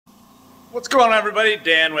What's going on, everybody?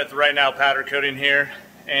 Dan with Right Now Powder Coating here,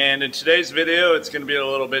 and in today's video it's going to be a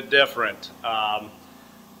little bit different. We're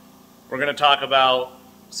going to talk about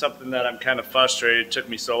something that I'm kind of frustrated it took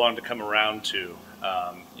me so long to come around to.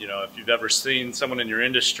 You know, if you've ever seen someone in your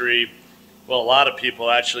industry, well, a lot of people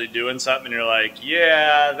actually doing something and you're like,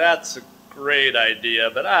 yeah, that's a great idea,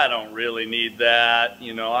 but I don't really need that.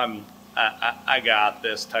 You know, I got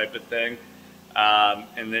this type of thing.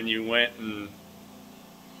 And then you went and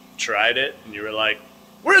tried it and you were like,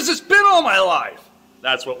 where's this been all my life?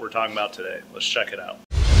 That's what we're talking about today. Let's check it out.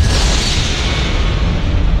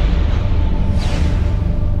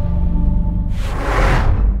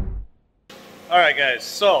 Alright guys,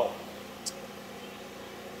 so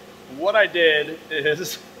what I did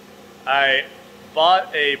is I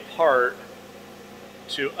bought a part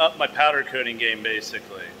to up my powder coating game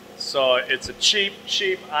basically. So it's a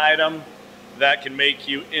cheap item that can make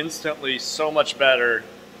you instantly so much better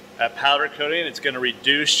at powder coating. It's going to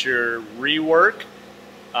reduce your rework,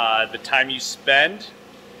 the time you spend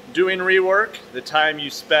doing rework, the time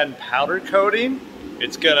you spend powder coating.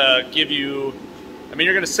 It's going to give you, I mean,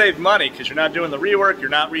 you're going to save money because you're not doing the rework, you're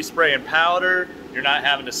not respraying powder, you're not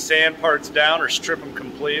having to sand parts down or strip them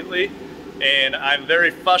completely. And I'm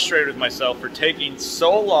very frustrated with myself for taking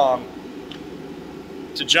so long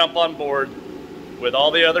to jump on board with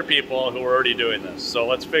all the other people who are already doing this. So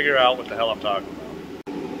let's figure out what the hell I'm talking about.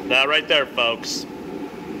 That right there, folks,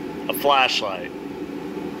 a flashlight.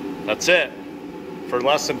 That's it. For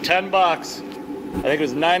less than 10 bucks, I think it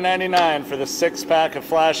was $9.99 for the 6-pack of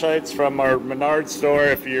flashlights from our Menards store.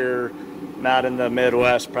 If you're not in the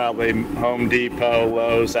Midwest, probably Home Depot,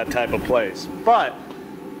 Lowe's, that type of place. But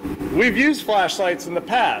we've used flashlights in the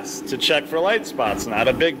past to check for light spots, not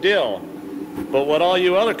a big deal. But what all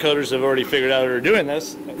you other coaters have already figured out are doing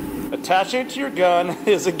this, attaching it to your gun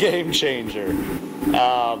is a game changer.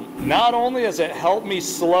 Not only has it helped me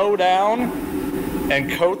slow down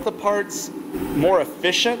and coat the parts more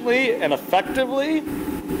efficiently and effectively,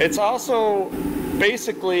 it's also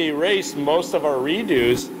basically erased most of our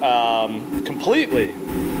redos completely.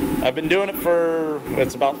 I've been doing it for,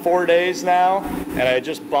 it's about 4 days now, and I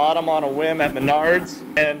just bought them on a whim at Menards,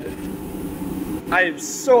 and I'm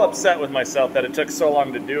so upset with myself that it took so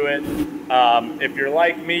long to do it. If you're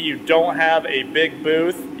like me, you don't have a big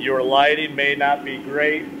booth, your lighting may not be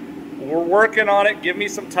great. We're working on it, give me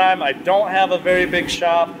some time. I don't have a very big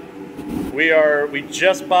shop. We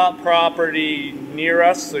just bought property near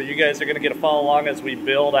us, so you guys are gonna get to follow along as we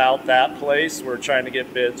build out that place. We're trying to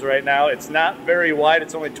get bids right now. It's not very wide,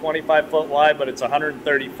 it's only 25 foot wide, but it's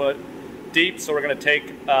 130 foot deep, so we're gonna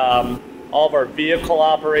take all of our vehicle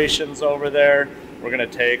operations over there. We're gonna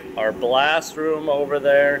take our blast room over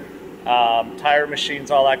there, tire machines,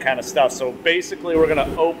 all that kind of stuff. So basically we're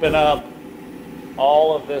gonna open up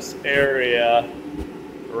all of this area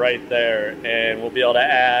right there, and we'll be able to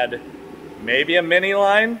add maybe a mini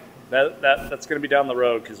line. That's gonna be down the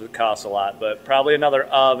road because it costs a lot, but probably another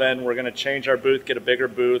oven. We're gonna change our booth, get a bigger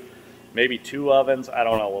booth, maybe 2 ovens, I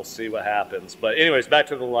don't know, we'll see what happens. But anyways, back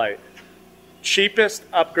to the light. Cheapest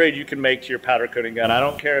upgrade you can make to your powder coating gun. I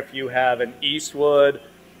don't care if you have an Eastwood,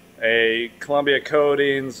 a Columbia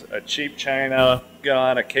Coatings, a cheap China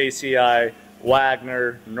gun, a KCI,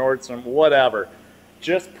 Wagner, Nordstrom, whatever.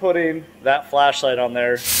 Just putting that flashlight on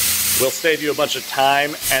there will save you a bunch of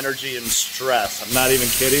time, energy, and stress. I'm not even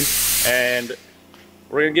kidding. And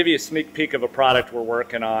we're gonna give you a sneak peek of a product we're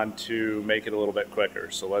working on to make it a little bit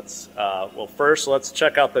quicker. So let's, well, first let's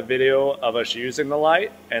check out the video of us using the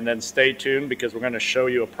light, and then stay tuned because we're gonna show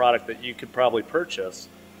you a product that you could probably purchase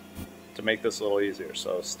to make this a little easier.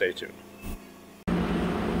 So stay tuned.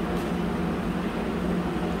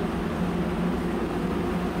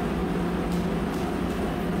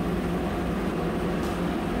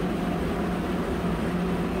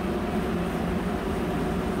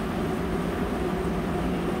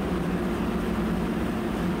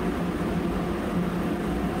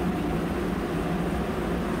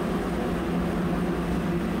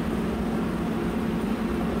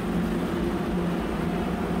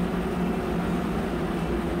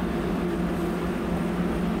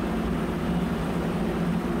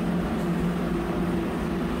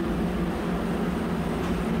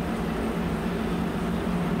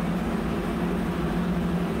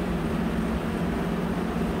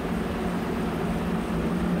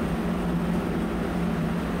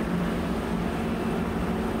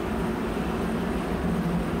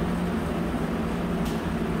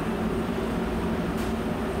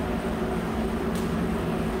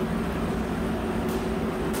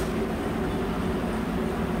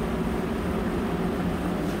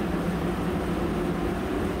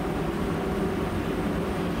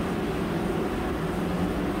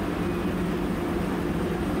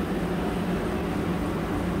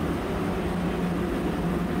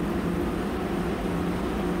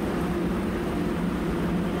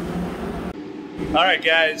 All right,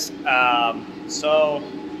 guys. So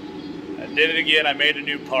I did it again. I made a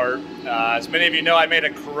new part. As many of you know, I made a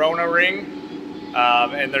Corona ring,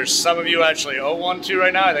 and there's some of you actually owe one to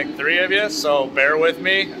right now. I think 3 of you. So bear with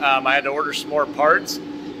me. I had to order some more parts.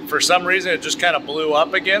 For some reason, it just kind of blew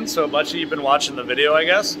up again. So a bunch of you have been watching the video, I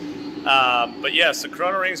guess. But yes, the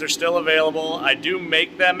Corona rings are still available. I do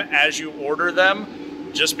make them as you order them,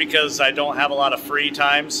 just because I don't have a lot of free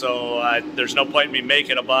time, so there's no point in me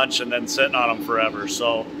making a bunch and then sitting on them forever.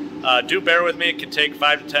 So do bear with me. It can take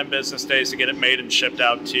 5 to 10 business days to get it made and shipped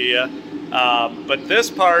out to you. But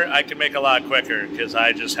this part I can make a lot quicker because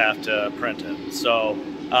I just have to print it. So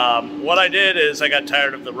what I did is I got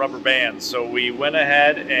tired of the rubber bands, so we went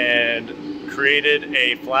ahead and created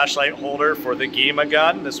a flashlight holder for the Gima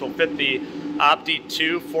gun. This will fit the Opti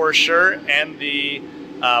 2 for sure, and the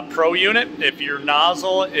Pro unit. If your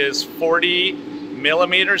nozzle is 40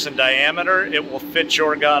 millimeters in diameter, it will fit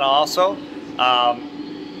your gun also.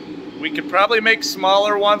 We could probably make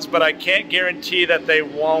smaller ones, but I can't guarantee that they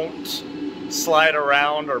won't slide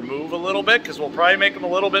around or move a little bit, because we'll probably make them a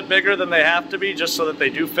little bit bigger than they have to be, just so that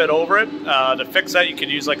they do fit over it. To fix that, you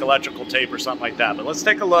could use like electrical tape or something like that. But let's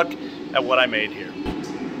take a look at what I made here.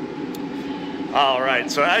 All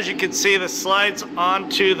right, so as you can see, this slides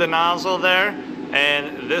onto the nozzle there,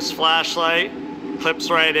 and this flashlight clips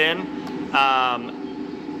right in.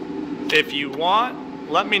 If you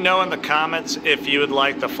want, let me know in the comments if you would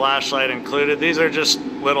like the flashlight included. These are just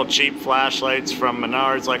little cheap flashlights from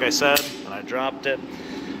Menards, like I said, and I dropped it.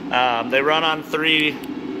 They run on 3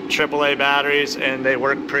 AAA batteries, and they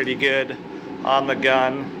work pretty good on the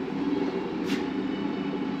gun.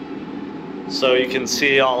 So you can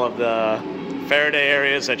see all of the Faraday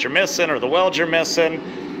areas that you're missing, or the weld you're missing,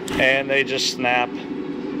 and they just snap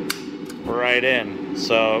right in.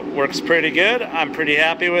 So it works pretty good. I'm pretty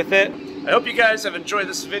happy with it. I hope you guys have enjoyed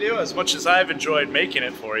this video as much as I've enjoyed making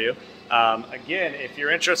it for you. Again, if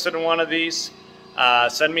you're interested in one of these,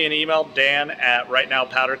 send me an email,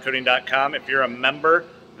 dan@rightnowpowdercoating.com. If you're a member,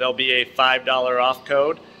 there'll be a $5 off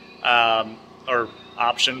code or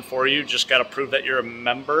option for you. Just got to prove that you're a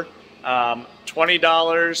member.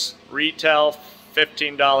 $20 retail,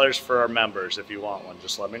 $15 for our members. If you want one,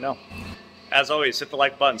 just let me know. As always, hit the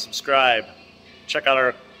like button, subscribe, check out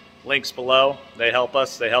our links below. They help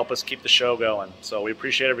us keep the show going. So we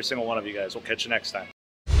appreciate every single one of you guys. We'll catch you next time.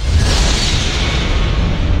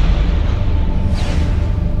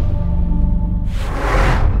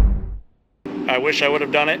 I wish I would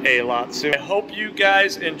have done it a lot sooner. I hope you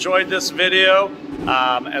guys enjoyed this video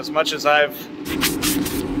as much as I've